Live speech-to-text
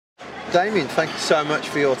Damien, thank you so much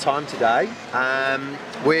for your time today.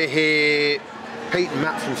 We're here, Pete and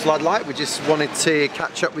Matt from Floodlight. We just wanted to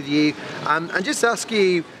catch up with you and just ask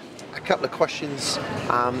you a couple of questions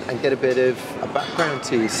and get a bit of a background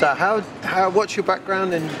to you. So what's your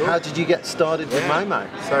background and how did you get started with Momo?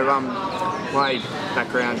 So my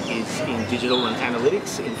background is in digital and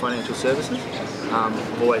analytics in financial services.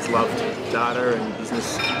 I've always loved data and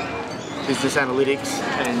business analytics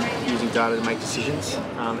and using data to make decisions,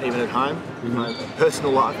 even at home, in my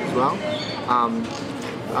personal life as well.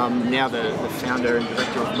 Now the founder and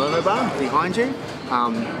director of Momo Bar behind you.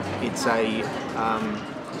 It's a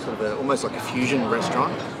sort of almost like a fusion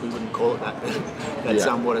restaurant. We wouldn't call it that, but that's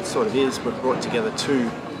what it sort of is. We've brought together two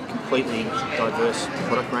completely diverse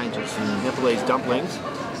product ranges. Nepalese dumplings,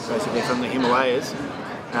 basically from the Himalayas,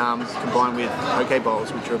 combined with Poké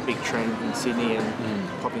bowls, which are a big trend in Sydney and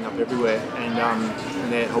popping up everywhere,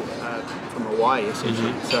 and they're from Hawaii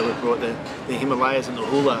essentially. So we brought the Himalayas and the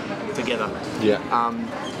hula together.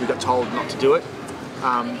 We got told not to do it,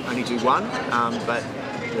 only do one, but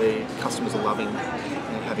the customers are loving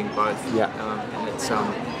having both, and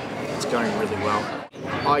it's going really well.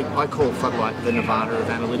 I call Floodlight the Nirvana of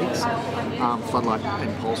analytics. Floodlight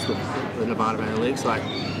and Pulse the Nirvana of analytics. Like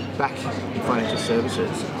back in financial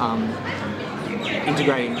services,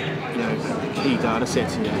 integrating key data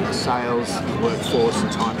sets in your sales, your workforce,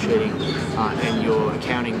 and time sheeting, and your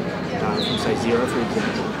accounting from say Xero, for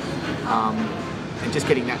example, and just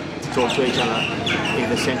getting that to talk to each other,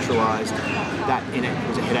 either centralised. That in it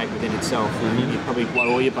was a headache within itself. You probably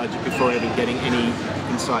blow all your budget before even getting any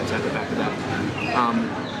insights out the back of that.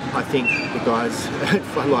 I think the guys at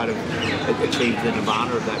Floodlight have achieved the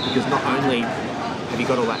nirvana of that, because not only have you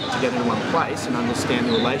got all that together in one place and understand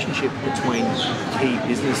the relationship between key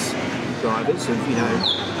business drivers of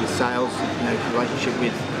your sales, relationship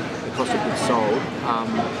with the cost of goods sold,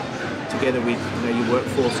 together with your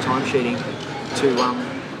workforce time sheeting to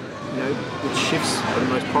which shifts are the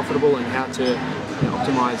most profitable and how to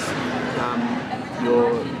optimise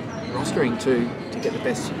your rostering to get the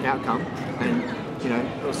best outcome, and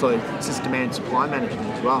also it's just demand supply management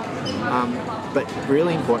as well. But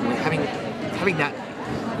really importantly, having that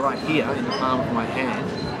right here in the palm of my hand,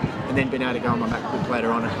 and then being able to go on my MacBook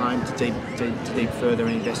later on at home to deep further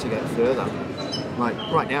and investigate further. Like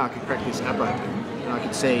right now, I could crack this app open and I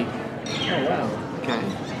could see, oh wow, okay.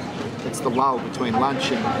 It's the lull between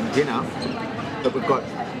lunch and dinner, but we've got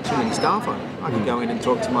too many staff on. I can go in and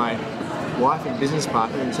talk to my wife and business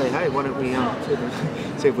partner and say, hey, why don't we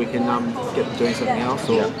see if we can get them doing something else,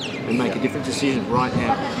 or and make a different decision right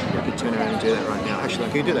now. We could turn around and do that right now. Actually, I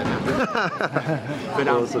could do that now. But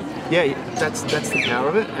awesome. Yeah, that's the power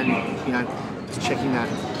of it, and just checking that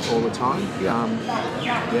all the time.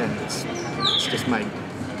 It's just made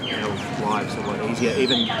our lives a lot easier.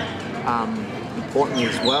 Even importantly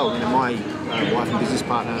as well, my wife and business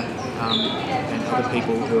partner and other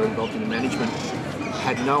people who are involved in the management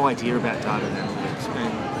had no idea about data and analytics,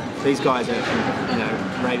 and these guys are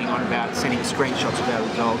raving on about sending screenshots of our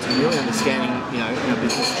results and really understanding our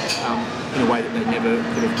business in a way that they never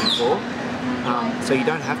could have before. So you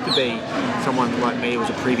don't have to be someone like me who was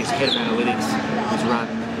a previous head of analytics who's run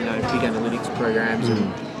big analytics programs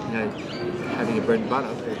and having a bread and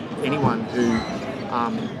butter. But anyone who's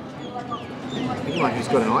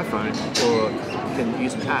got an iPhone or can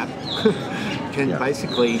use an app can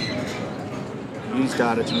basically use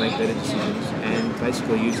data to make better decisions, and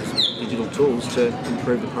basically use digital tools to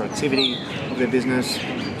improve the productivity of their business.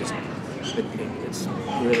 It's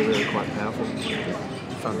really, really quite powerful.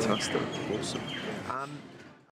 Fantastic, awesome.